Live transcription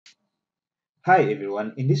Hi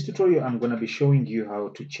everyone, in this tutorial I'm going to be showing you how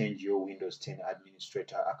to change your Windows 10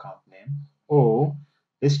 administrator account name, or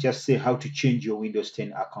let's just say how to change your Windows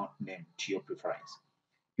 10 account name to your preference.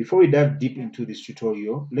 Before we dive deep into this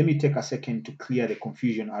tutorial, let me take a second to clear the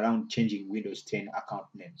confusion around changing Windows 10 account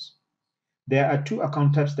names. There are two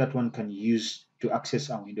account types that one can use to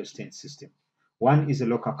access a Windows 10 system. One is a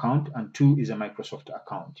local account and two is a Microsoft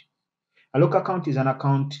account. A local account is an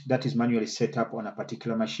account that is manually set up on a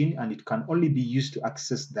particular machine and it can only be used to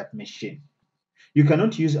access that machine. You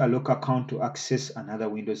cannot use a local account to access another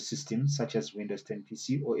Windows system such as Windows 10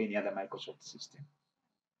 PC or any other Microsoft system.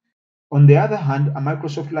 On the other hand, a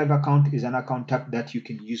Microsoft Live account is an account type that you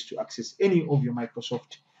can use to access any of your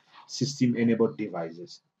Microsoft system enabled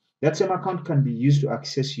devices. That same account can be used to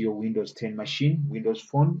access your Windows 10 machine, Windows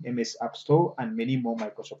Phone, MS App Store, and many more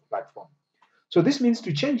Microsoft platforms. So this means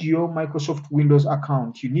to change your Microsoft Windows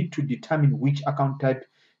account, you need to determine which account type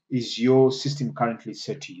is your system currently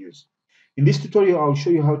set to use. In this tutorial, I'll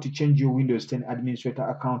show you how to change your Windows 10 administrator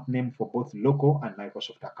account name for both local and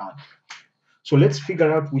Microsoft account. So let's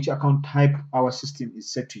figure out which account type our system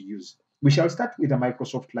is set to use. We shall start with a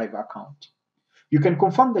Microsoft Live account. You can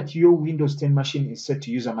confirm that your Windows 10 machine is set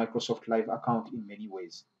to use a Microsoft Live account in many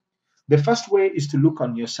ways. The first way is to look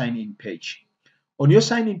on your sign-in page. On your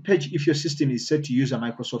sign-in page, if your system is set to use a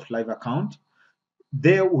Microsoft Live account,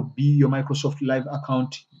 there would be your Microsoft Live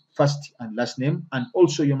account first and last name, and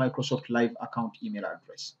also your Microsoft Live account email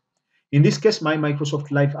address. In this case, my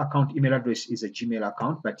Microsoft Live account email address is a Gmail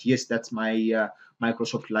account, but yes, that's my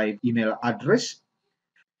Microsoft Live email address.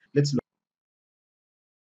 Let's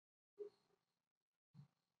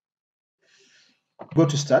go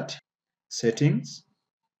to Start, Settings,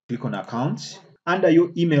 click on Accounts. Under your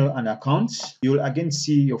email and accounts, you will again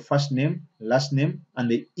see your first name, last name, and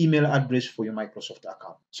the email address for your Microsoft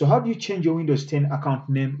account. So how do you change your Windows 10 account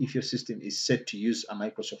name if your system is set to use a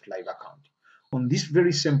Microsoft Live account? On this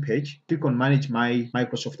very same page, click on Manage My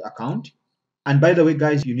Microsoft Account. And by the way,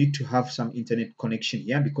 guys, you need to have some internet connection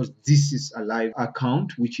here because this is a live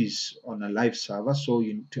account which is on a live server. So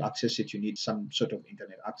to access it, you need some sort of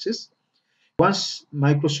internet access. Once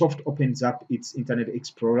Microsoft opens up its Internet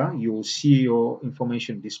Explorer, you will see your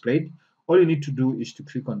information displayed. All you need to do is to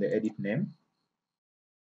click on the edit name.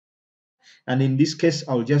 And in this case,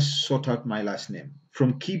 I'll just sort out my last name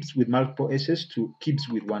from Kibbs with multiple S's to Kibbs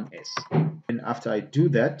with one S. And after I do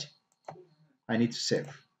that, I need to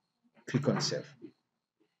save. Click on save.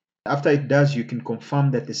 After it does, you can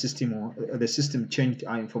confirm that the system changed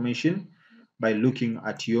our information by looking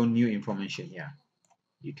at your new information here.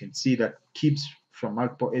 You can see that Kibbs from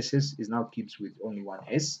multiple S's is now Kibbs with only one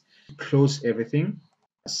S. Close everything,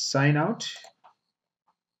 sign out,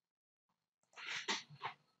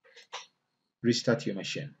 restart your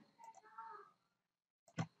machine.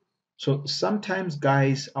 So sometimes,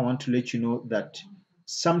 guys, I want to let you know that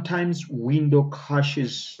sometimes Windows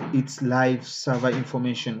caches its live server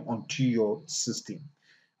information onto your system.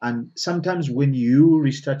 And sometimes when you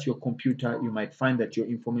restart your computer, you might find that your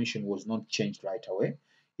information was not changed right away.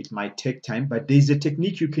 It might take time, but there's a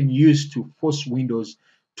technique you can use to force Windows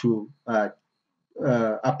to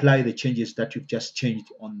apply the changes that you've just changed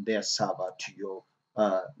on their server to your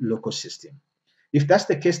local system. If that's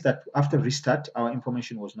the case, that after restart our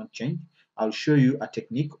information was not changed, I'll show you a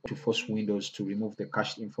technique to force Windows to remove the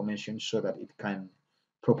cached information so that it can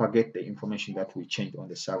propagate the information that we changed on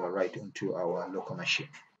the server right onto our local machine.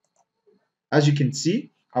 As you can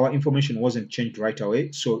see, our information wasn't changed right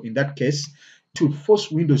away. So in that case, to force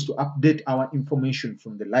Windows to update our information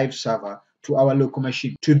from the live server to our local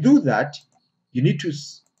machine, to do that, you need to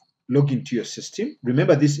log into your system.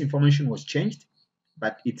 Remember, this information was changed,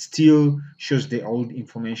 but it still shows the old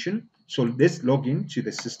information. So let's log into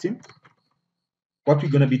the system. What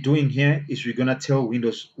we're going to be doing here is we're going to tell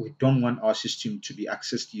Windows we don't want our system to be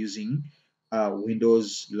accessed using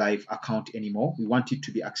Windows Live account anymore. We want it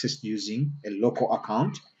to be accessed using a local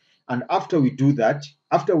account. And after we do that,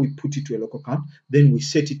 after we put it to a local account, then we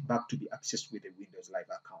set it back to be accessed with a Windows Live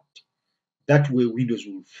account. That way, Windows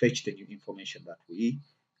will fetch the new information that we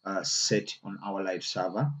set on our live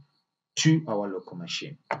server to our local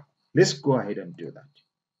machine. Let's go ahead and do that.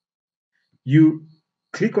 You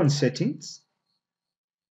click on Settings,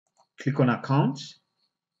 click on Accounts,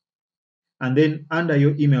 and then under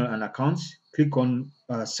your email and accounts, click on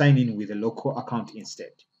Sign in with a local account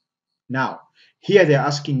instead. Now, here they're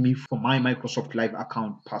asking me for my Microsoft Live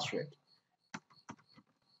account password.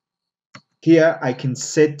 Here I can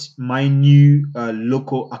set my new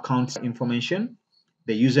local account information,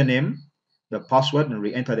 the username, the password, and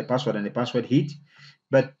re-enter the password and the password hit.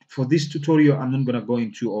 But for this tutorial, I'm not going to go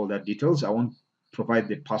into all that details. I want provide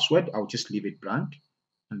the password. I'll just leave it blank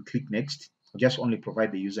and click next. I'll just only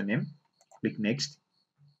provide the username. Click next.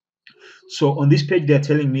 So on this page, they're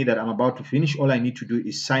telling me that I'm about to finish. All I need to do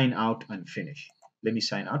is sign out and finish. Let me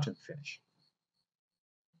sign out and finish.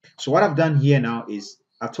 So what I've done here now is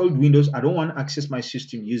I've told Windows I don't want to access my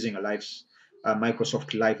system using a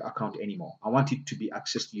Microsoft Live account anymore. I want it to be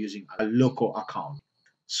accessed using a local account.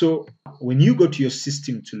 So when you go to your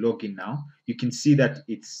system to log in now, you can see that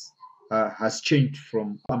it's has changed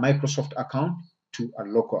from a Microsoft account to a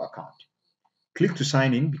local account. Click to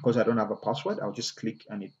sign in because I don't have a password. I'll just click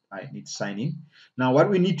and I need to sign in. Now what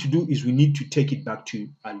we need to do is we need to take it back to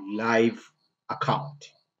a live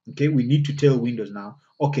account. Okay, we need to tell Windows now,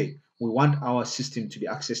 okay, we want our system to be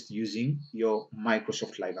accessed using your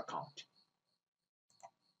Microsoft Live account.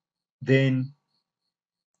 Then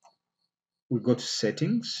we go to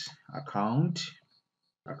settings, accounts.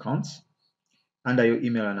 Under your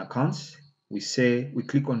email and accounts, we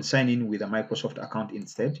click on sign in with a Microsoft account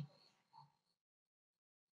instead.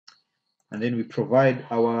 And then we provide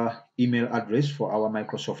our email address for our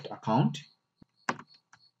Microsoft account.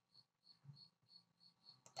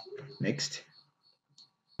 Next,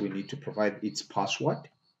 we need to provide its password,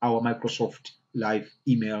 our Microsoft Live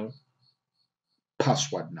email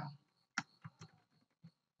password now.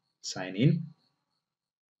 Sign in.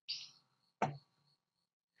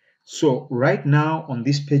 So right now on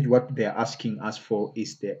this page, what they're asking us for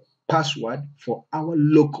is the password for our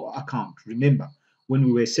local account. Remember, when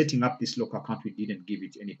we were setting up this local account, we didn't give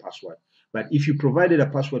it any password. But if you provided a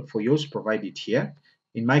password for yours, provide it here.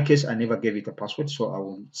 In my case, I never gave it a password, so I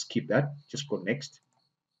will skip that. Just go next.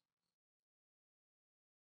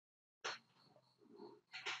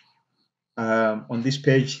 On this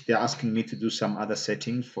page, they're asking me to do some other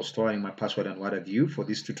settings for storing my password and what have you. For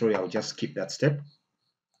this tutorial, I'll just skip that step.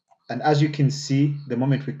 And as you can see, the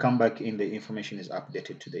moment we come back in, the information is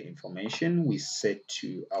updated to the information we set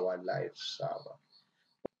to our live server.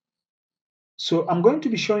 So I'm going to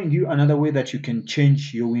be showing you another way that you can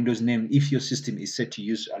change your Windows name if your system is set to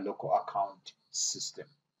use a local account system.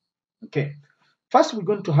 Okay, first we're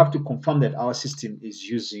going to have to confirm that our system is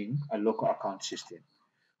using a local account system.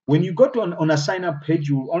 When you go to on a sign up page,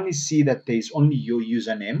 you will only see that there is only your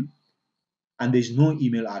username and there's no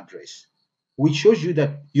email address, which shows you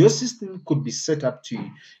that your system could be set up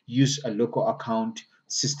to use a local account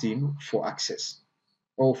system for access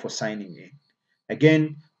or for signing in.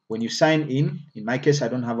 Again, when you sign in my case, I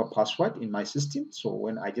don't have a password in my system. So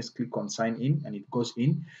when I just click on sign in and it goes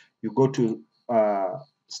in, you go to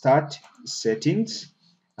start settings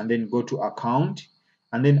and then go to account.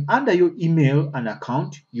 And then under your email and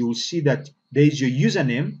account, you will see that there is your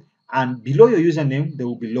username, and below your username, there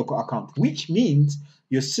will be local account, which means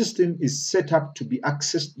your system is set up to be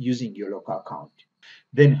accessed using your local account.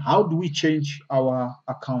 Then how do we change our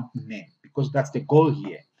account name? Because that's the goal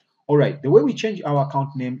here. All right, the way we change our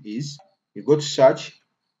account name is you go to search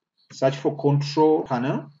for control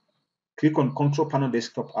panel, click on control panel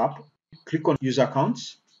desktop app, click on user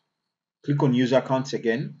accounts, click on user accounts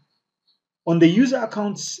again. On the user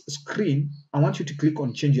accounts screen, I want you to click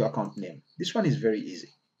on change your account name. This one is very easy.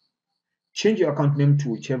 Change your account name to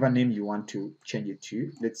whichever name you want to change it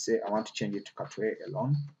to. Let's say I want to change it to Katwe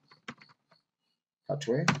Elon.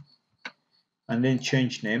 Katwe. And then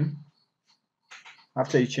change name.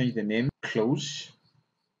 After you change the name, close.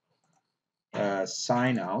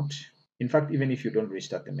 Sign out. In fact, even if you don't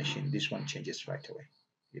restart the machine, this one changes right away.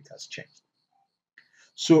 It has changed.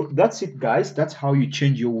 So that's it, guys. That's how you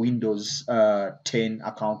change your Windows 10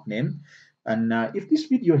 account name. And if this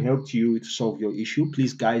video helped you to solve your issue,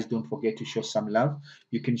 please, guys, don't forget to show some love.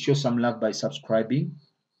 You can show some love by subscribing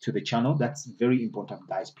to the channel. That's very important,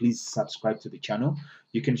 guys. Please subscribe to the channel.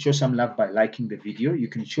 You can show some love by liking the video. You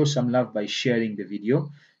can show some love by sharing the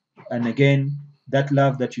video. And again, that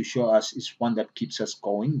love that you show us is one that keeps us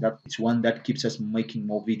going. That is one that keeps us making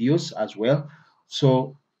more videos as well.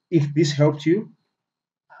 So if this helped you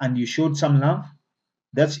and you showed some love,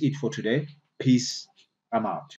 that's it for today. Peace. I'm out.